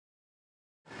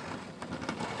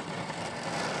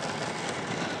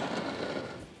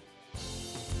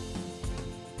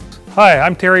Hi,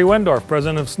 I'm Terry Wendorf,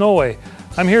 president of Sno-Way.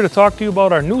 I'm here to talk to you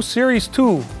about our new Series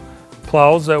 2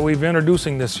 plows that we've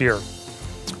introducing this year.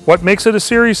 What makes it a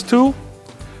Series 2?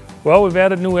 Well, we've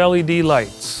added new LED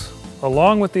lights.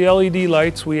 Along with the LED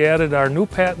lights, we added our new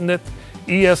patented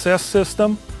ESS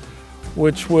system,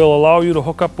 which will allow you to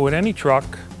hook up with any truck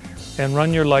and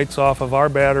run your lights off of our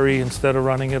battery instead of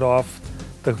running it off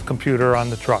the computer on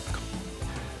the truck.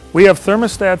 We have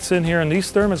thermostats in here, and these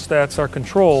thermostats are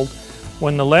controlled.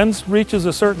 When the lens reaches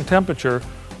a certain temperature,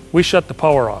 we shut the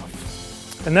power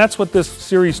off. And that's what this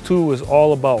Series 2 is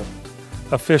all about,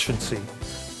 efficiency.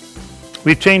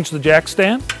 We've changed the jack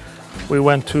stand. We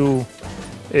went to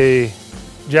a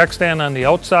jack stand on the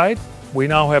outside. We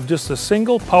now have just a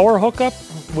single power hookup,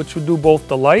 which would do both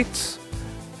the lights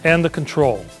and the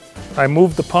control. I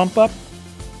moved the pump up.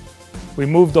 We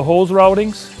moved the hose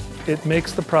routings. It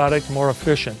makes the product more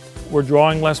efficient. We're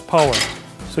drawing less power,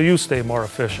 so you stay more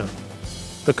efficient.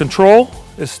 The control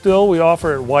is still, we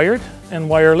offer it wired and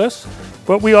wireless,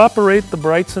 but we operate the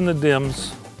brights and the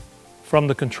dims from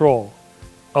the control.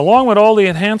 Along with all the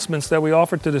enhancements that we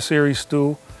offered to the Series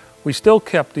 2, we still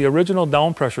kept the original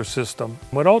down pressure system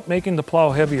without making the plow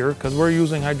heavier, because we're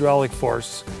using hydraulic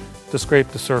force to scrape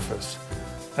the surface.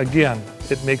 Again,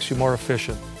 it makes you more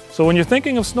efficient. So when you're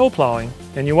thinking of snow plowing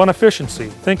and you want efficiency,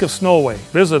 think of Sno-Way.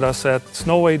 Visit us at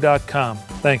snowway.com.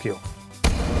 Thank you.